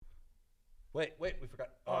Wait, we forgot.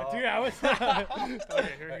 Dude, I was. Okay,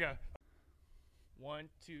 here we go. 1,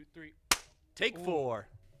 2, 3. Take 4.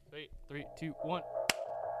 Wait, 3, 2, 1.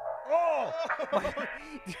 Oh!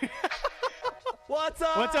 What's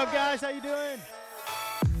up? What's up, guys? How you doing?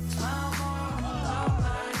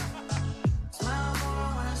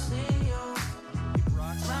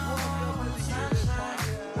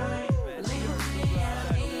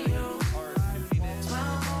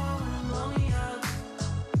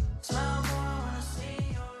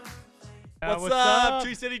 What's up,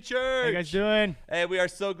 Tree City Church? How you guys doing? Hey, we are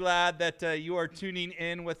so glad that you are tuning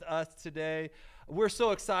in with us today. We're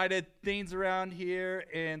so excited. Things around here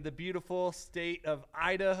in the beautiful state of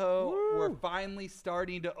Idaho, we're finally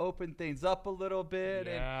starting to open things up a little bit.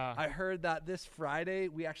 Yeah. And I heard that this Friday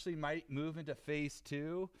we actually might move into phase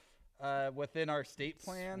 2 within our state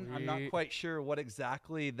plan. I'm not Sweet. quite sure what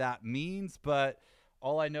exactly that means, but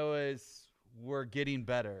all I know is we're getting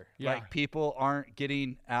better. Yeah. Like, people aren't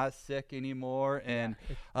getting as sick anymore, and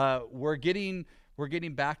we're getting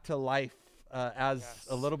back to life as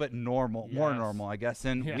a little bit normal, more Yes. normal, I guess.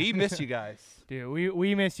 And Yeah. we miss you guys. Dude,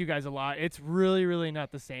 we miss you guys a lot. It's really, really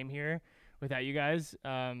not the same here without you guys.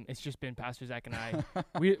 It's just been Pastor Zach and I.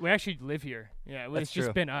 we actually live here. Yeah, That's it's just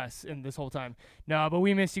true. been us in this whole time. No, but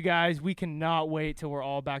we miss you guys. We cannot wait till we're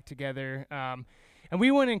all back together. And we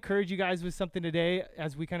want to encourage you guys with something today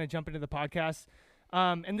as we kind of jump into the podcast.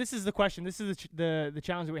 And this is the question. This is the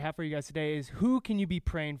challenge that we have for you guys today is who can you be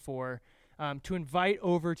praying for to invite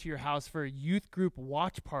over to your house for a youth group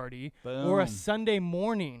watch party or a Boom. Sunday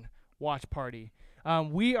morning watch party.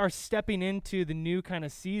 We are stepping into the new kind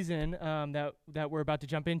of season that we're about to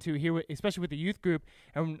jump into here, especially with the youth group.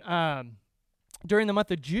 And during the month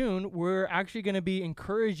of June, we're actually going to be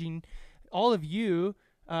encouraging all of you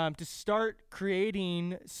to start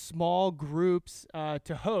creating small groups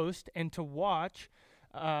to host and to watch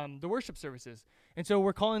the worship services. And so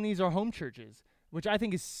we're calling these our home churches, which I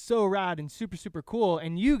think is so rad and super, super cool.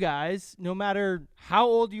 And you guys, no matter how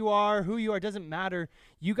old you are, who you are, doesn't matter.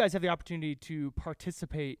 You guys have the opportunity to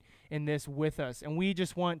participate in this with us. And we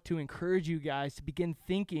just want to encourage you guys to begin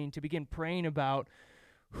thinking, to begin praying about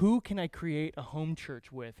who can I create a home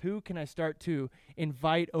church with? Who can I start to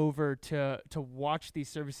invite over to watch these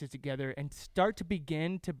services together and start to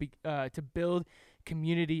begin to build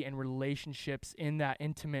community and relationships in that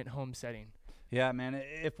intimate home setting? Yeah, man.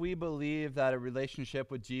 If we believe that a relationship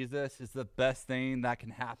with Jesus is the best thing that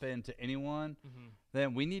can happen to anyone,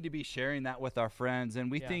 then we need to be sharing that with our friends. And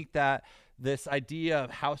we think that this idea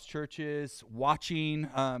of house churches, watching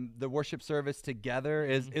the worship service together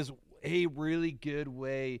is a really good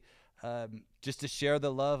way just to share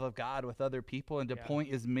the love of God with other people and to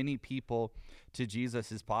point as many people to Jesus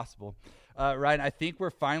as possible. Ryan, I think we're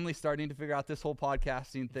finally starting to figure out this whole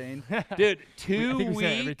podcasting thing. Dude, 2 I think weeks. we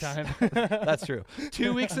say it every time. That's true.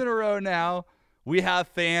 2 weeks in a row now, we have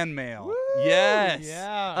fan mail. Woo! Yes.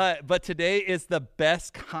 Yeah. But today is the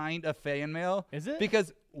best kind of fan mail. Is it?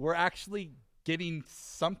 Because we're actually getting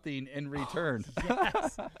something in return.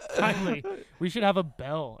 Yes. Finally. We should have a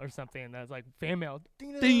bell or something that's like fan mail.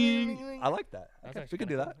 Ding, ding, ding, Ding. ding, ding. I like that. That's Okay, actually we could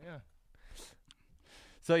do kinda that. cool. Yeah.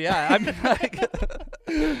 So yeah, I'm like,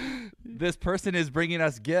 this person is bringing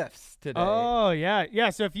us gifts today. Oh, yeah.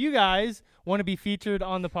 Yeah, so if you guys want to be featured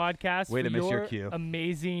on the podcast Way to for miss your your cue.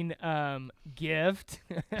 amazing gift,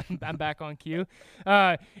 I'm back on cue.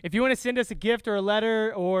 If you want to send us a gift or a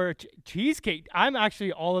letter or cheesecake, I'm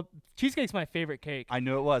actually cheesecake's my favorite cake. I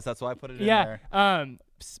knew it was. That's why I put it in Yeah. there.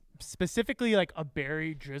 Specifically like a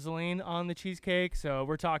berry drizzling on the cheesecake. So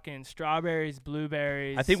we're talking strawberries,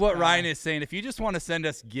 blueberries. I think what Ryan is saying, if you just want to send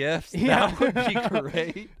us gifts, Yeah. that would be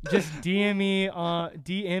great. just DM me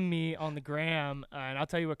on the gram, and I'll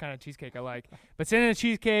tell you what kind of cheesecake I like. But send in a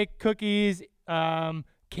cheesecake, cookies,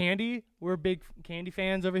 candy. We're big candy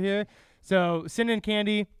fans over here. So send in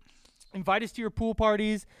candy. Invite us to your pool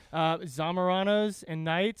parties, Zamaranos and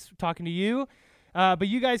nights. Talking to you. But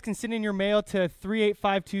you guys can send in your mail to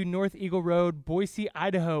 3852 North Eagle Road, Boise,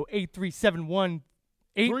 Idaho,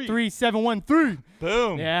 83713.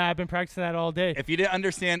 Boom. Yeah, I've been practicing that all day. If you didn't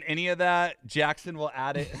understand any of that, Jackson will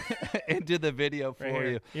add it into the video for Right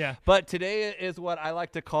here. you. Yeah. But today is what I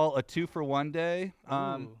like to call a 2-for-1 day,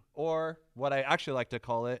 Ooh. or what I actually like to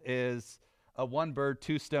call it is a one bird,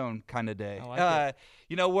 two stone kind of day. I like it.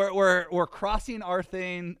 You know, we're crossing our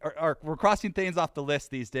thing, or we're crossing things off the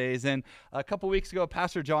list these days. And a couple weeks ago,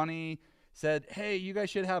 Pastor Johnny said, hey, you guys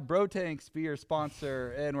should have Bro Tanks be your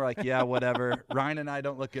sponsor. And we're like, yeah, whatever. Ryan and I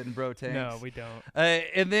don't look good in Bro Tanks. No, we don't.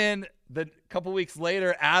 And then the couple weeks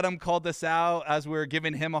later, Adam called us out as we were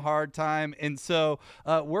giving him a hard time. And so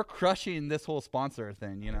we're crushing this whole sponsor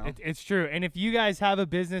thing, you know? It's true. And if you guys have a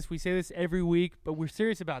business, we say this every week, but we're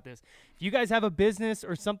serious about this. If you guys have a business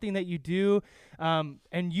or something that you do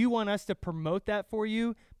and you want us to promote that for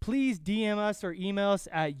you, please DM us or email us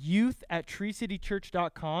at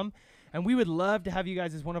youth@treecitychurch.com. And we would love to have you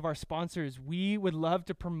guys as one of our sponsors. We would love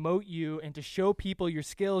to promote you and to show people your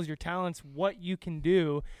skills, your talents, what you can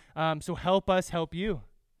do. So help us help you.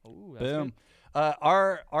 Ooh, boom.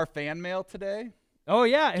 Our fan mail today. Oh,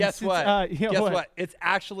 yeah. Guess what? Guess what? It's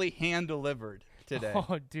actually hand delivered today.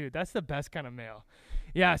 Oh, dude, that's the best kind of mail.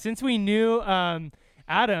 Yeah, since we knew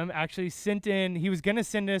Adam actually sent in, he was going to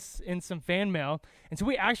send us in some fan mail. And so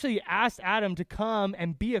we actually asked Adam to come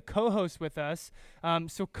and be a co-host with us.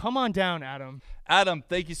 So come on down, Adam. Adam,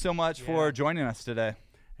 thank you so much for joining us today.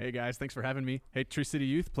 Hey, guys. Thanks for having me. Hey, Tree City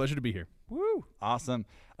Youth. Pleasure to be here. Woo. Awesome.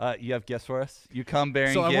 You have gifts for us? You come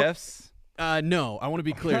bearing gifts? No, I want to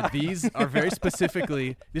be clear. These are very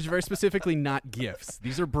specifically not gifts.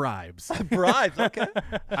 These are bribes. Bribes, okay.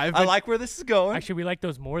 I like where this is going. Actually, we like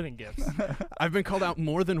those more than gifts. I've been called out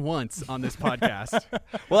more than once on this podcast.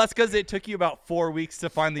 Well, that's because it took you about 4 weeks to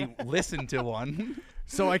finally listen to one.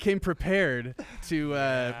 So I came prepared to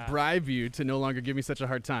bribe you to no longer give me such a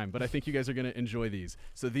hard time. But I think you guys are going to enjoy these.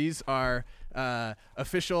 So these are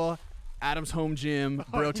official Adam's Home Gym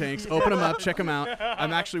Bro Tanks. Open them up, check them out.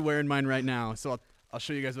 I'm actually wearing mine right now, so I'll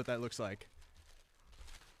show you guys what that looks like.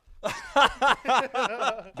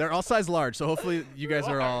 They're all size large, so hopefully you guys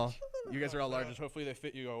are all large. Hopefully they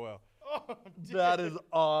fit you all well. Oh, that is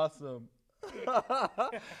awesome.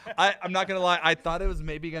 I'm not gonna lie. I thought it was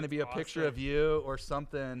maybe gonna be a picture of you or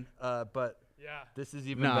something, but this is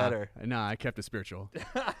even better. Nah, I kept it spiritual.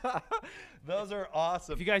 Those are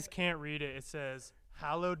awesome. If you guys can't read it, it says,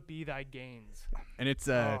 "Hallowed be thy gains." And it's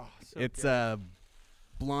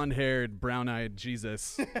blonde-haired, brown-eyed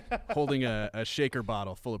Jesus holding a shaker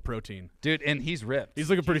bottle full of protein. Dude, and he's ripped.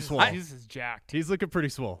 He's looking pretty swole. Jesus is jacked. He's looking pretty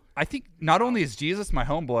swole. I think not only is Jesus my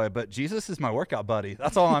homeboy, but Jesus is my workout buddy.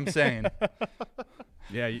 That's all I'm saying.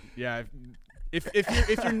 Yeah.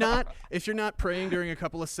 If you're not praying during a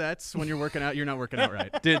couple of sets when you're working out, you're not working out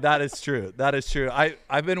right. Dude, that is true.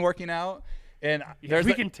 I've been working out. And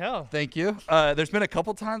we can tell. Thank you. There's been a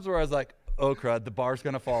couple times where I was like, oh, crud, the bar's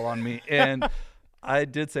going to fall on me. And I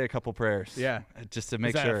did say a couple prayers. Yeah. Just to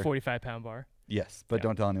make sure. Is that a 45-pound bar? Yes, but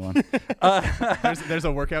don't tell anyone. There's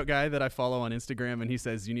a workout guy that I follow on Instagram, and he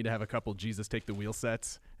says you need to have a couple Jesus Take the Wheel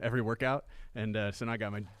sets every workout. And so now I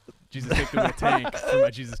got my Jesus Take the Wheel tank for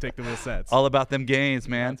my Jesus Take the Wheel sets. All about them gains,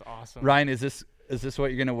 man. That's awesome. Ryan, is this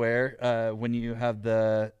what you're going to wear when you have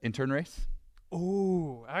the intern race?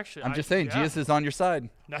 Ooh, actually, I'm just saying, Jesus is on your side.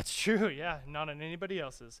 That's true. Yeah, not on anybody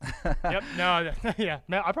else's. Yep. No. Yeah.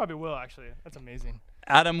 Man, I probably will. Actually, that's amazing.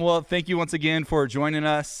 Adam, well, thank you once again for joining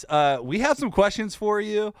us. We have some questions for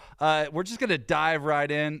you. We're just gonna dive right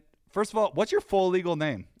in. First of all, what's your full legal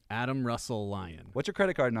name? Adam Russell Lyon. What's your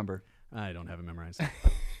credit card number? I don't have it memorized.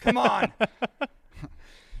 Come on. No,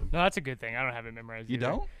 that's a good thing. I don't have it memorized. You either.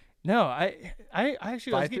 don't? No, I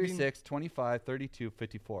actually 536 25 32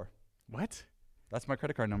 54. What? That's my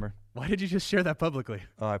credit card number. Why did you just share that publicly?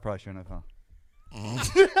 Oh, I probably shouldn't have.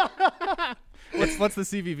 What's the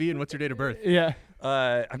CVV and what's your date of birth? Yeah.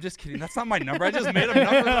 I'm just kidding. That's not my number. I just made up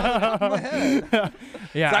numbers off the top of my head.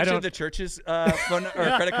 Yeah, it's actually the church's phone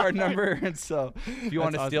or credit card number. And so if you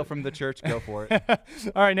want to steal from the church, go for it.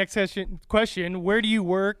 All right, next question. Where do you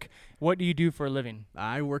work? What do you do for a living?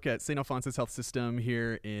 I work at St. Alphonsus Health System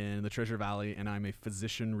here in the Treasure Valley, and I'm a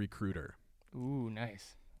physician recruiter. Ooh,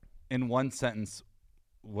 nice. In one sentence,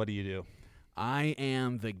 what do you do? I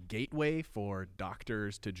am the gateway for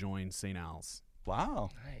doctors to join St. Al's. Wow.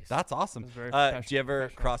 Nice. That's awesome. That's do you ever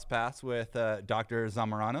cross paths with Dr.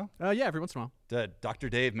 Zamorano? Yeah, every once in a while. Dr.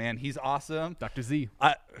 Dave, man, he's awesome. Dr. Z.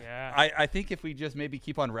 I think if we just maybe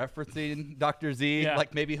keep on referencing Dr. Z,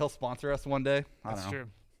 like maybe he'll sponsor us one day. That's true.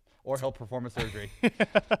 Or he'll perform a surgery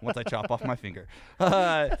once I chop off my finger.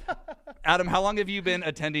 Adam, how long have you been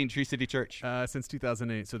attending Tree City Church? Since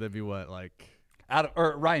 2008, so that'd be what, like... Adam,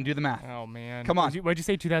 or Ryan, do the math. Oh, man. Come on. What'd you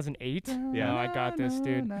say, 2008? Yeah. No, I got this,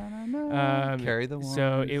 dude. Carry the one.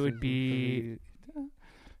 So it would be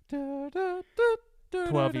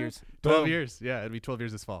 12 years. 12 years. Yeah, it'd be 12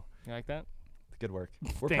 years this fall. You like that? Good work.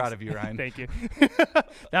 We're proud of you, Ryan. Thank you.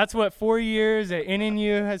 That's what 4 years at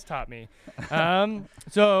NNU has taught me.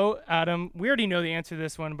 So, Adam, we already know the answer to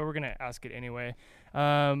this one, but we're going to ask it anyway.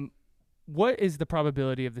 what is the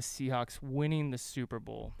probability of the Seahawks winning the Super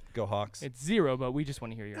Bowl? Go Hawks. It's 0, but we just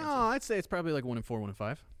want to hear your No, answer. I'd say it's probably like 1-4,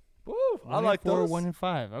 1-5. Woo, I 1 like and 4, those. 1 and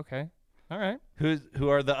 5. Okay. All right. Who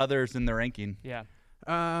are the others in the ranking? Yeah.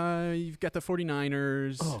 You've got the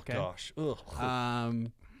 49ers. Oh, Okay. gosh.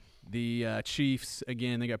 Ugh. The Chiefs,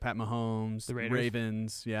 again, they got Pat Mahomes. The Raiders.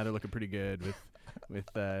 Ravens, yeah, they're looking pretty good with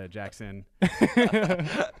Jackson.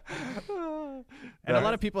 And a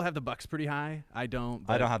lot of people have the Bucks pretty high. I don't.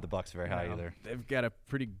 I don't have the Bucks very high No. either. They've got a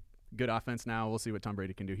pretty good offense now. We'll see what Tom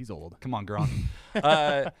Brady can do. He's old. Come on, Gronk.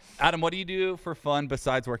 Adam, what do you do for fun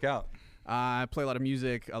besides work out? I play a lot of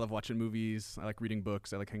music. I love watching movies. I like reading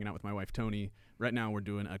books. I like hanging out with my wife, Tony. Right now, we're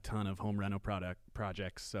doing a ton of home reno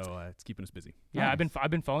projects, so it's keeping us busy. Yeah, Nice. I've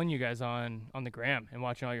been following you guys on the gram and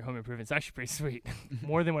watching all your home improvements. It's actually pretty sweet.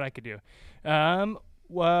 More than what I could do.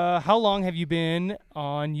 How long have you been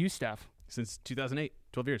on U staff? Since 2008,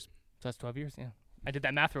 12 years. So that's 12 years. Yeah, I did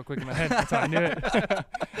that math real quick in my head. That's how I knew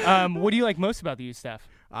it. What do you like most about the U staff?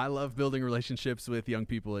 I love building relationships with young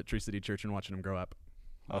people at Tree City Church and watching them grow up.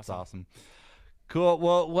 That's awesome. Cool.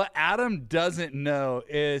 Well, what Adam doesn't know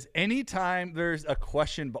is anytime there's a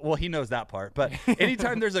question, well, he knows that part, but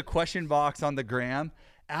anytime there's a question box on the gram,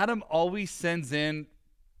 Adam always sends in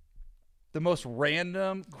the most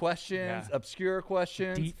random questions, obscure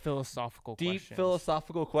questions, Deep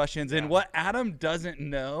philosophical questions. And what Adam doesn't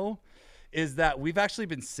know is that we've actually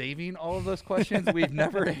been saving all of those questions. We've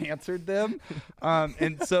never answered them.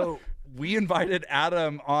 And so we invited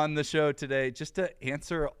Adam on the show today just to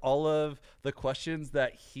answer all of the questions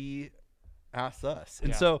that he asked us.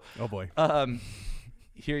 And so, Oh, boy.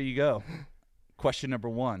 here you go. Question number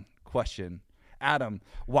 1. Adam,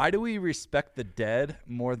 why do we respect the dead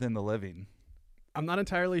more than the living? I'm not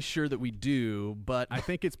entirely sure that we do, but I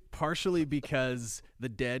think it's partially because the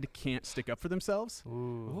dead can't stick up for themselves.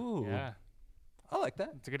 Ooh. Yeah. I like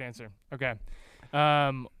that. That's a good answer. Okay.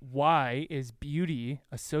 Why is beauty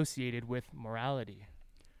associated with morality?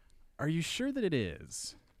 Are you sure that it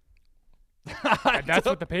is? That's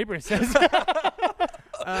what the paper says.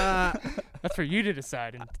 That's for you to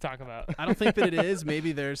decide and to talk about. I don't think that it is.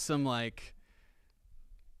 Maybe there's some like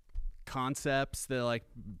concepts that like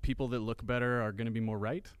people that look better are going to be more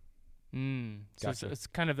right. So Gotcha. it's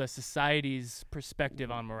kind of the society's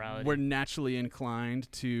perspective on morality. We're naturally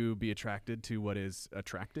inclined to be attracted to what is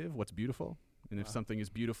attractive, what's beautiful. And if something is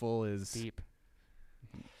beautiful is deep.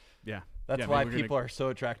 Yeah. That's Yeah, why maybe we're people are so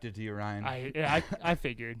attracted to you, Ryan. I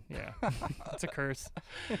figured. Yeah. It's a curse.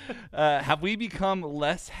 Have we become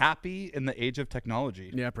less happy in the age of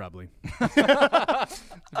technology? Yeah, probably. It's a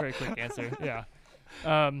very quick answer. Yeah.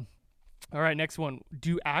 All right, next one.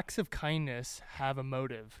 Do acts of kindness have a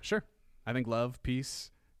motive? Sure. I think love,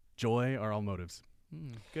 peace, joy are all motives.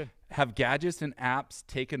 Good. Have gadgets and apps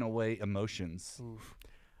taken away emotions? Oof.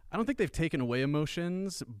 I don't think they've taken away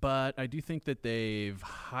emotions, but I do think that they've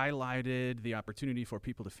highlighted the opportunity for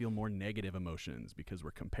people to feel more negative emotions because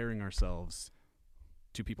we're comparing ourselves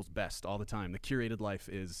to people's best all the time. The curated life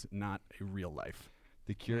is not a real life.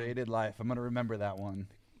 The curated life. I'm going to remember that one.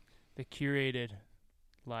 The curated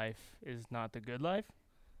life is not the good life?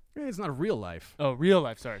 It's not a real life. Oh, real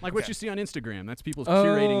life, sorry. Like Okay. what you see on Instagram. That's people Oh,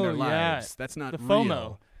 curating their yeah. lives. That's not The real.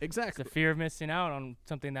 FOMO. It's Exactly. the fear of missing out on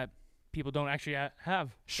something that people don't actually have.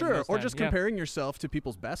 for the Sure. most Or time. just Yeah. comparing yourself to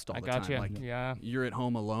people's best all I the got time. you. Like Yeah. you're at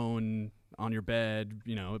home alone on your bed,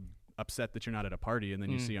 upset that you're not at a party, and then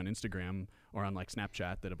you see on Instagram or on like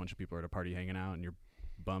Snapchat that a bunch of people are at a party hanging out, and you're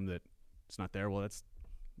bummed that it's not there. Well, that's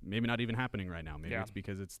maybe not even happening right now. Maybe Yeah. it's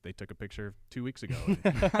because they took a picture 2 weeks ago, and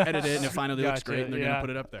edited it, and it finally looks Gotcha, great, and they're yeah. gonna put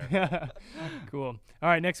it up there. Cool. All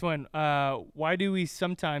right, next one. Why do we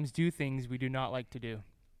sometimes do things we do not like to do?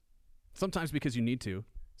 Sometimes because you need to.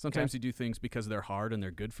 Sometimes you do things because they're hard and they're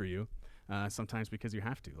good for you. Sometimes because you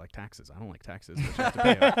have to, like taxes. I don't like taxes, but you have to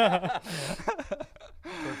pay them.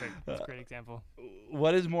 Perfect. That's a great example.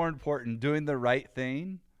 What is more important, doing the right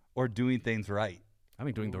thing or doing things right? I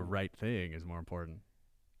think doing the right thing is more important.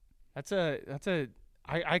 I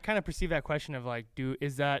kind of perceive that question of like,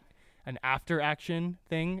 is that an after action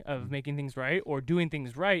thing of making things right, or doing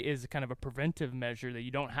things right is kind of a preventive measure that you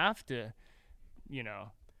don't have to,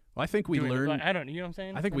 Well, I think we learn. I don't. You know what I'm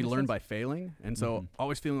saying? I think That we makes learn sense? by failing, and so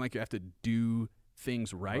always feeling like you have to do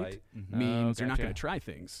things right, Mhm. means you're not gotcha. going to try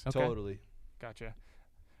things. Okay. Totally. Gotcha.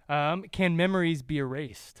 Can memories be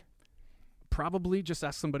erased? Probably just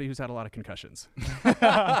ask somebody who's had a lot of concussions.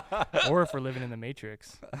 Or if we're living in the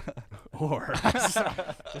Matrix. Or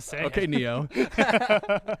Just saying. okay, Neo.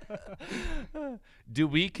 Do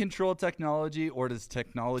we control technology or does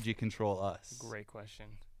technology control us? Great question.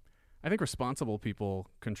 I think responsible people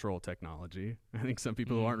control technology. I think some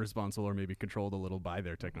people who aren't responsible are maybe controlled a little by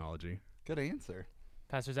their technology. Good answer.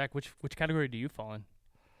 Pastor Zach, which category do you fall in?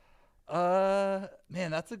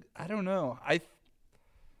 Man, I don't know.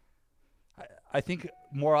 I think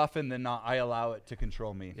more often than not, I allow it to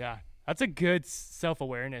control me. Yeah. That's a good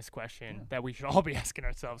self-awareness question that we should all be asking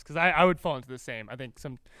ourselves, because I would fall into the same. I think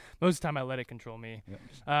most of the time I let it control me.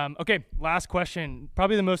 Yeah. Okay, last question.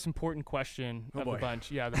 Probably the most important question of the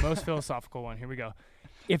bunch. Yeah, the most philosophical one. Here we go.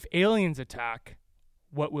 If aliens attack,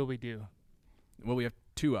 what will we do? Well, we have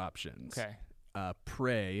two options. Okay.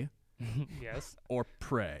 Pray. Yes. Or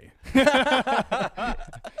pray. Are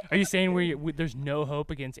you saying there's no hope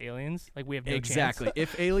against aliens? Like we have no exactly. chance?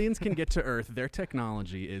 If aliens can get to Earth, their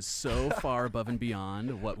technology is so far above and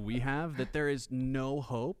beyond what we have that there is no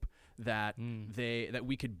hope that that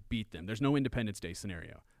we could beat them. There's no Independence Day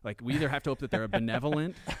scenario. Like we either have to hope that they're a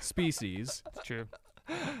benevolent species. That's true.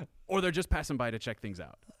 Or they're just passing by to check things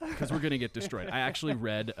out, because we're going to get destroyed. I actually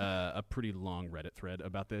read a pretty long Reddit thread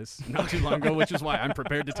about this not too long ago, which is why I'm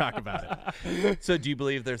prepared to talk about it. So do you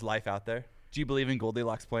believe there's life out there? Do you believe in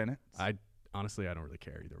Goldilocks planet? Honestly, I don't really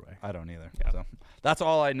care either way. I don't either. Yeah. So that's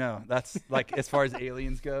all I know. That's like, as far as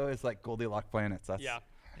aliens go, it's like Goldilocks planets. That's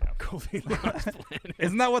Goldilocks planet.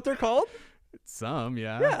 Isn't that what they're called? Some,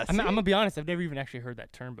 yeah. Yeah. I'm going to be honest. I've never even actually heard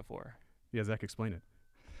that term before. Yeah, Zach, explain it.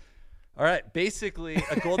 All right. Basically,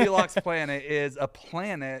 a Goldilocks planet is a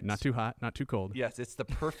planet. Not too hot, not too cold. Yes, it's the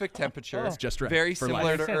perfect temperature. It's just right. Very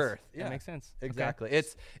similar to Earth. Yeah, that makes sense. Exactly. Okay.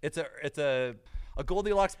 It's a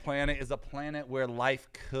Goldilocks planet is a planet where life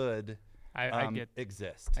could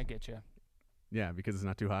exist. I get you. Yeah, because it's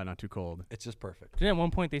not too hot, not too cold. It's just perfect. Didn't at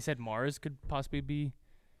one point they said Mars could possibly be?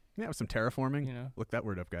 Yeah, with some terraforming. Look that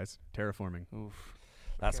word up, guys. Terraforming. Oof.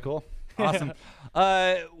 That's cool. Awesome.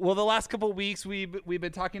 Well, the last couple of weeks we've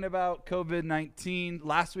been talking about COVID-19.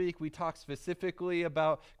 Last week we talked specifically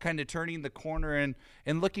about kind of turning the corner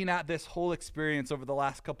and looking at this whole experience over the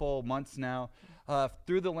last couple of months now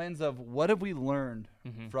through the lens of what have we learned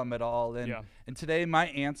from it all. And today my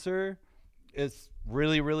answer is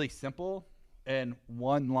really, really simple and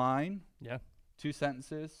one line. Yeah. 2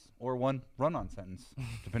 sentences or one run-on sentence,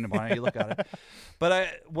 depending on how you look at it.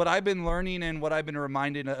 But what I've been learning and what I've been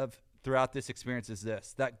reminded of throughout this experience is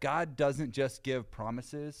this, that God doesn't just give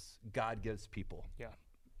promises, God gives people. Yeah.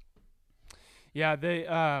 Yeah, they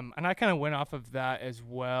and I kind of went off of that as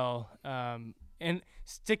well. And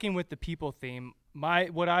sticking with the people theme,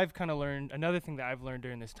 what I've kind of learned, another thing that I've learned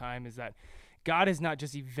during this time is that God is not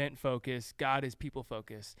just event focused, God is people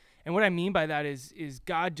focused. And what I mean by that is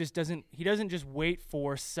God doesn't just wait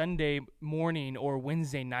for Sunday morning or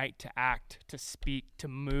Wednesday night to act, to speak, to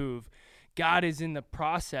move. God is in the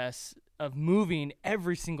process of moving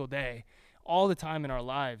every single day, all the time in our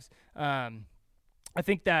lives. I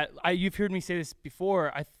think that you've heard me say this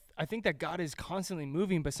before. I think that God is constantly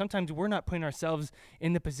moving, but sometimes we're not putting ourselves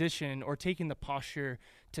in the position or taking the posture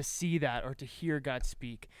to see that or to hear God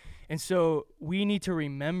speak. And so we need to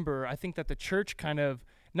remember, I think that the church kind of,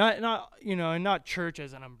 not church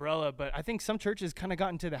as an umbrella, but I think some churches kind of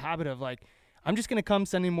got into the habit of like, I'm just going to come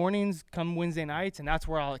Sunday mornings, come Wednesday nights, and that's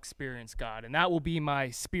where I'll experience God. And that will be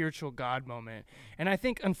my spiritual God moment. And I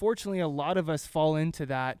think, unfortunately, a lot of us fall into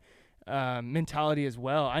that mentality as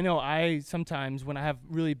well. I know I sometimes, when I have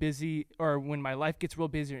really busy or when my life gets real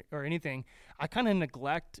busy or anything, I kind of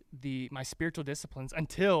neglect my spiritual disciplines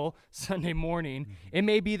until Sunday morning. Mm-hmm. It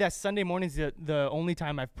may be that Sunday morning is the only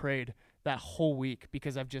time I've prayed that whole week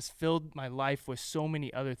because I've just filled my life with so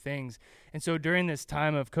many other things. And so during this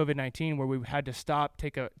time of COVID-19 where we had to stop,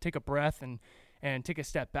 take a breath and take a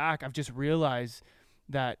step back, I've just realized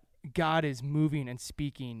that God is moving and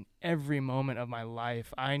speaking every moment of my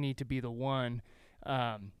life. I need to be the one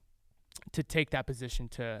to take that position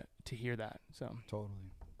to hear that. So totally.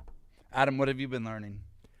 Adam, what have you been learning?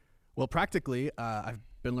 Well, practically, I've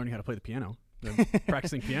been learning how to play the piano.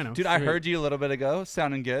 Practicing piano. Dude, I heard you a little bit ago.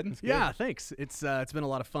 Sounding good. Yeah, thanks. It's been a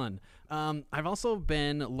lot of fun. I've also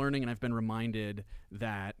been learning, and I've been reminded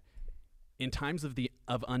that in times of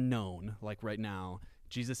unknown, like right now,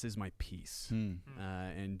 Jesus is my peace,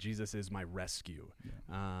 and Jesus is my rescue.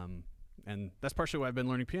 Yeah. And that's partially why I've been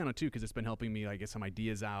learning piano too, because it's been helping me get some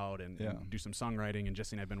ideas out and do some songwriting. And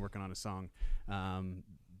Jesse and I've been working on a song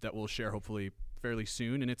that we'll share hopefully fairly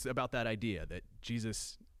soon. And it's about that idea that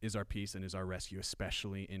Jesus is our peace and is our rescue,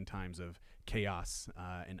 especially in times of chaos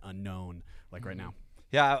and unknown like right now.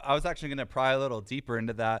 Yeah, I was actually going to pry a little deeper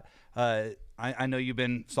into that. I know you've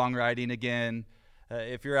been songwriting again.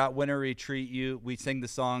 If you're at Winter Retreat, we sing the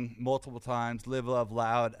song multiple times, Live, Love,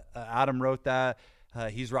 Loud. Adam wrote that.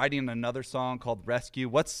 He's writing another song called Rescue.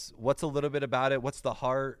 What's a little bit about it? What's the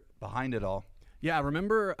heart behind it all? Yeah, I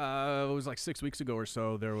remember it was like 6 weeks ago or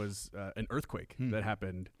so, there was an earthquake that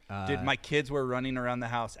happened. Dude, my kids were running around the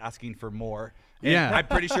house asking for more. And Yeah. I'm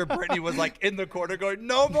pretty sure Brittany was like in the corner going,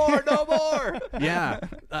 no more, no more. Yeah.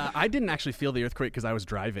 I didn't actually feel the earthquake because I was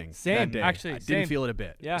driving Same, that day. actually, I same. didn't feel it a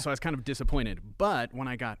bit. Yeah. So I was kind of disappointed. But when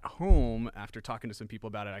I got home, after talking to some people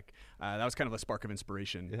about it, that was kind of a spark of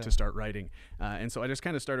inspiration to start writing. And so I just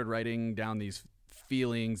kind of started writing down these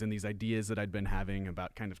feelings and these ideas that I'd been having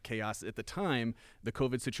about kind of chaos. At the time, the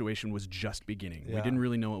COVID situation was just beginning. We didn't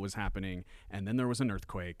really know what was happening. And then there was an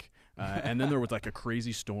earthquake. And then there was like a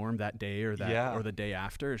crazy storm that day or the day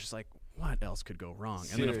after. It's just like, what else could go wrong?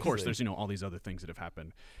 And then, of course, there's all these other things that have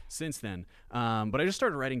happened since then. But I just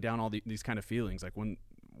started writing down all these kind of feelings, like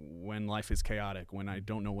when life is chaotic, when I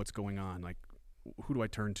don't know what's going on, like who do I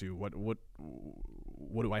turn to?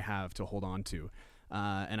 What do I have to hold on to?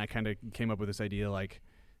 And I kind of came up with this idea like,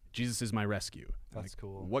 Jesus is my rescue. That's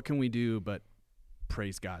cool. What can we do but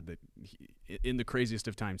praise God that in the craziest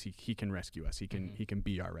of times, he can rescue us. He can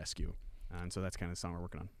be our rescue. And so that's kind of the song we're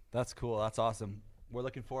working on. That's cool. That's awesome. We're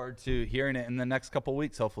looking forward to hearing it in the next couple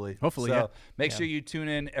weeks, hopefully. Hopefully, so yeah. Make sure you tune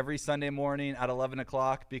in every Sunday morning at 11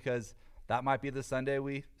 o'clock because that might be the Sunday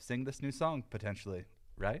we sing this new song, potentially.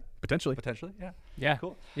 Right? Potentially. Yeah. Yeah.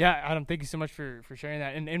 Cool. Yeah, Adam, thank you so much for sharing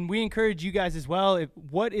that. And we encourage you guys as well.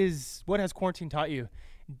 What has quarantine taught you?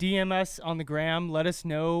 DM us on the gram. Let us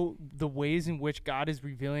know the ways in which God is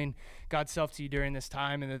revealing God's self to you during this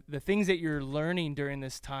time and the things that you're learning during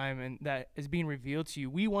this time and that is being revealed to you.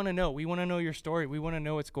 We want to know. We want to know your story. We want to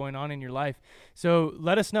know what's going on in your life. So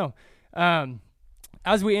let us know.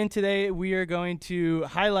 As we end today, we are going to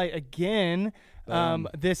highlight again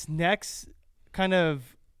this next kind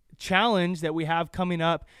of challenge that we have coming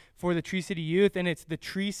up for the Tree City Youth, and it's the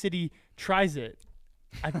Tree City Tries It.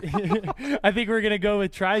 I think we're going to go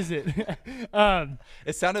with Tries It.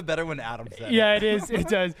 It sounded better when Adam said yeah, it. it is. It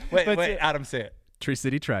does. Wait, Adam, say it. Tree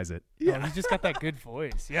City Tries It. Yeah. Oh, he's just got that good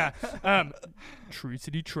voice. Yeah. Tree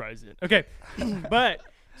City Tries It. Okay. But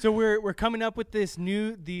so we're coming up with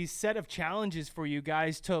these set of challenges for you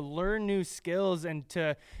guys to learn new skills and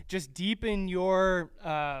to just deepen your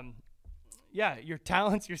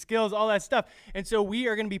talents, your skills, all that stuff. And so we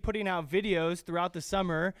are going to be putting out videos throughout the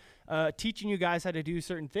summer teaching you guys how to do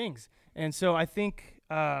certain things. And so I think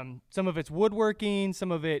some of it's woodworking,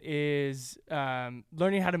 some of it is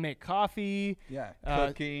learning how to make coffee. Yeah,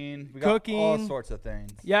 cooking. We got all sorts of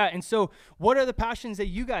things. Yeah, and so what are the passions that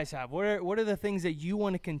you guys have? What are the things that you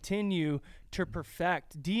want to continue to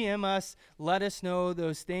perfect? DM us, let us know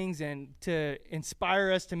those things, and to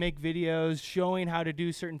inspire us to make videos showing how to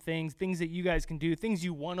do certain things that you guys can do, things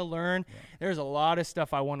you want to learn. Yeah. There's a lot of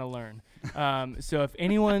stuff I want to learn. So if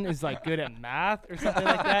anyone is like good at math or something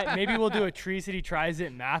like that, maybe we'll do a Tree City Tries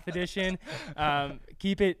It math edition.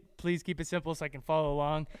 Please keep it simple so I can follow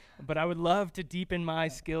along. But I would love to deepen my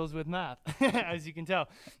skills with math, as you can tell.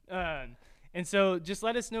 And so just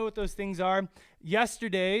let us know what those things are.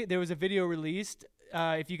 Yesterday, there was a video released,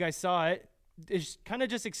 if you guys saw it. It's kind of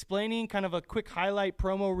just explaining kind of a quick highlight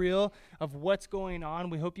promo reel of what's going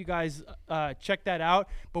on. We hope you guys check that out.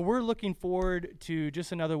 But we're looking forward to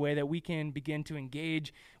just another way that we can begin to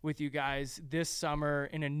engage with you guys this summer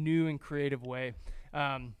in a new and creative way.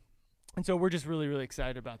 And so we're just really, really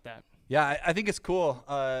excited about that. Yeah, I think it's cool.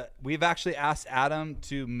 We've actually asked Adam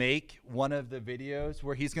to make one of the videos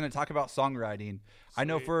where he's going to talk about songwriting. Sweet. I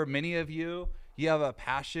know for many of you, you have a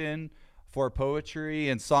passion for poetry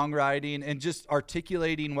and songwriting and just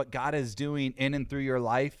articulating what God is doing in and through your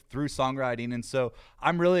life through songwriting. And so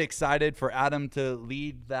I'm really excited for Adam to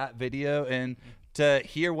lead that video and to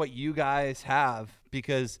hear what you guys have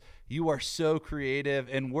because you are so creative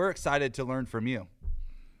and we're excited to learn from you.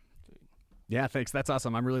 Yeah, thanks. That's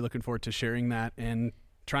awesome. I'm really looking forward to sharing that and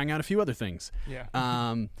trying out a few other things. Yeah.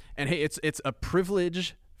 And hey, it's a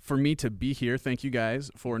privilege for me to be here. Thank you guys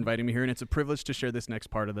for inviting me here, and it's a privilege to share this next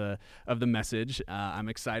part of the message. I'm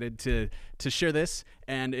excited to share this,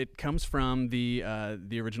 and it comes from the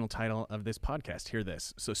original title of this podcast. Hear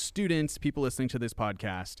this. So, students, people listening to this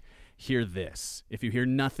podcast, hear this. If you hear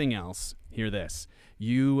nothing else, hear this.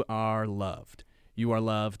 You are loved. You are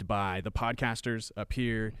loved by the podcasters up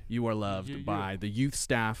here. You are loved by the youth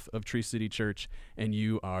staff of Tree City Church, and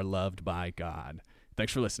you are loved by God.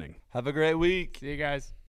 Thanks for listening. Have a great week. See you guys.